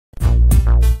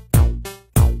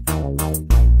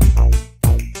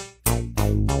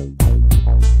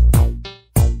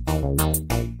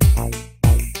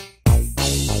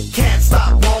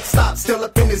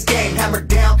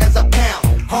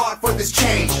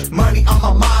Money on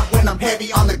my mind when I'm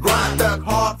heavy on the grind. Thug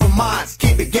hard for mines,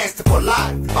 keep it gangster for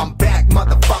life. I'm back,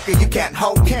 motherfucker, you can't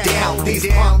hold me down. These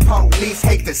punk police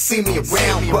hate to see me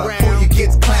around, but who you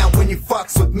gets clown when you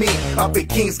fucks with me. Up in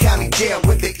Kings County Jail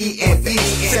with the ENV.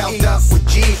 Sound up with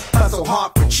G's, hustle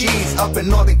hard for cheese. Up in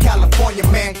Northern California,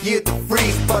 man, year to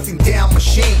freeze. Buzzing down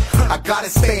machine, I gotta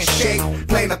stay in shape.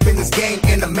 Playing up in this game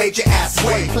in a major ass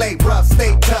way. Play rough,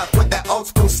 stay tough with that old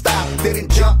school style.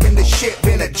 Didn't jump in the shit,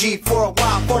 been a G for a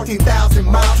while. 14,000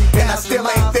 miles, and I still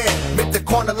ain't there. Bit the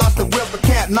corner, lost the wheel, but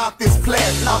can't knock this player.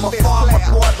 I'm a farmer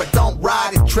boy, but don't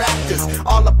ride in tractors.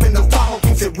 All up in the Tahoe,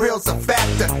 keeps it real's a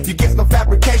factor. You get no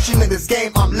fabrication in this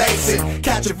game, I'm lacing.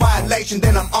 Catch a violation,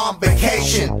 then I'm on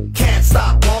vacation. Can't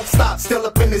stop, won't stop, still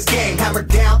up in this game. Hammered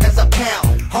down as a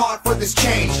pound, hard for this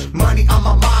change. Money on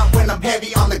my mind when I'm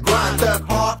heavy on the grind. Thug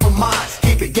hard for mines,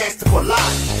 keep it gangster for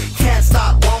life. Can't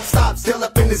stop, won't stop, still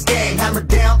up in this game. Hammered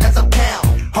down as a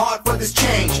pound, hard for this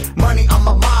change. Money on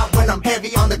my mind when I'm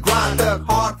heavy on the grind. Thug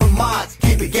hard for mines,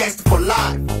 keep it gangster for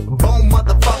life. Boom,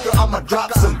 motherfucker, I'ma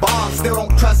drop some bombs. Still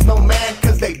don't trust no man,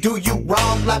 cause they do you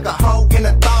wrong. Like a hoe in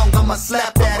a thong, I'ma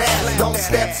slap that ass. Don't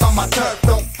steps on my turf,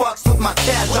 don't fucks with my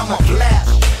cash. I'ma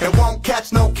flash, it won't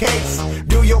catch no case.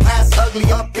 Do your ass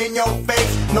ugly up in your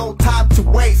face. No time to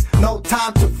waste, no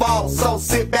time to fall. So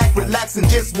sit back, relax, and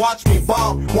just watch me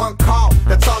ball. One call,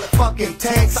 that's all it fucking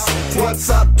takes. What's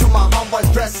up to my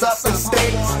homeboys, dress up in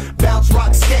states. Bounce,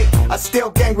 rock, skate, I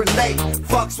still gang relate.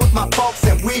 Fucks with my folks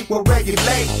and we will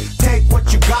regulate. Take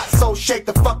what you got, so shake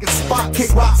the fucking spot.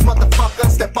 Kick rocks, motherfucker,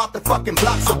 step off the fucking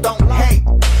block. So don't hate,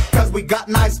 cause we got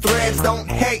nice threads. Don't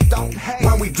hate,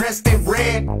 when we dressed in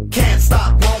red. Can't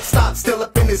stop, won't stop, still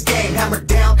up in this game. Hammered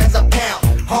down as a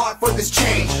pound, hard for this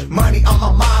change. Money on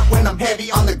my mind when I'm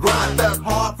heavy on the grind. Thug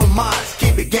hard for mines,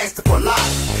 keep it gangster for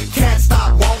life. Can't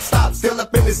stop, won't stop, still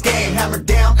up in this game. Hammered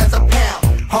down as a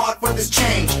pound, hard for this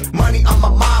change. Money on my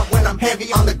mind when I'm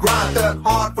heavy on the grind. Thug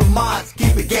hard for mines,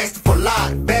 keep it gangster for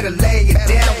life. Better lay it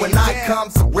down when I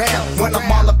comes around. When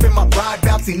I'm all up in my ride,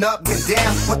 bouncing up and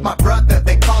down. With my brother,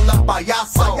 they call up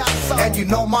payaso. And you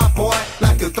know my boy,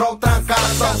 like to throw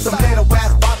trancazo. Some little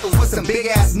ass bottles with some big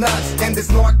ass nuts. In this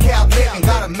NorCal living,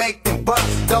 gotta make them bucks.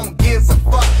 Don't give a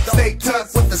fuck, stay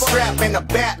tucked with the strap and a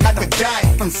bat like a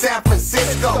giant from San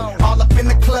Francisco. All up in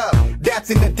the club, that's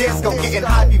in the disco. Getting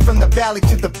hypey from the valley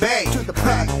to the bay.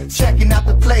 Checking out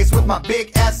the place with my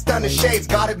big ass stunner shades.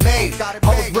 Got it made,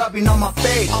 hoes rubbing on my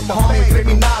face. The homie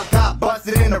criminal got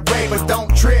busted in a raid. But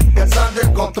don't trip, it's under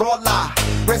controla.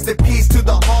 Rest in peace to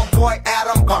the homeboy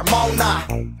Adam Carmona.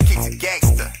 Keeps it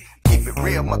gangster, keep it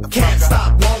real, motherfucker. Can't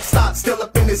stop, won't stop, still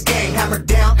up in this game. Hammered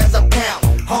down as a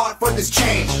pound, hard for this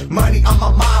change. Money on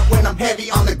my mind when I'm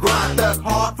heavy on the grind. Thug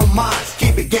hard for mines,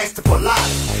 keep it gangster for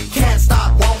life. Can't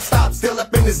stop, won't stop, still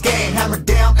up in this game. Hammered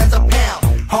down as a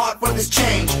pound, hard for this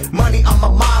change. Money on my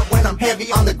mind when I'm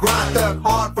heavy on the grind. Thug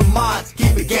hard for mines,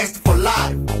 keep it gangster for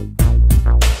life.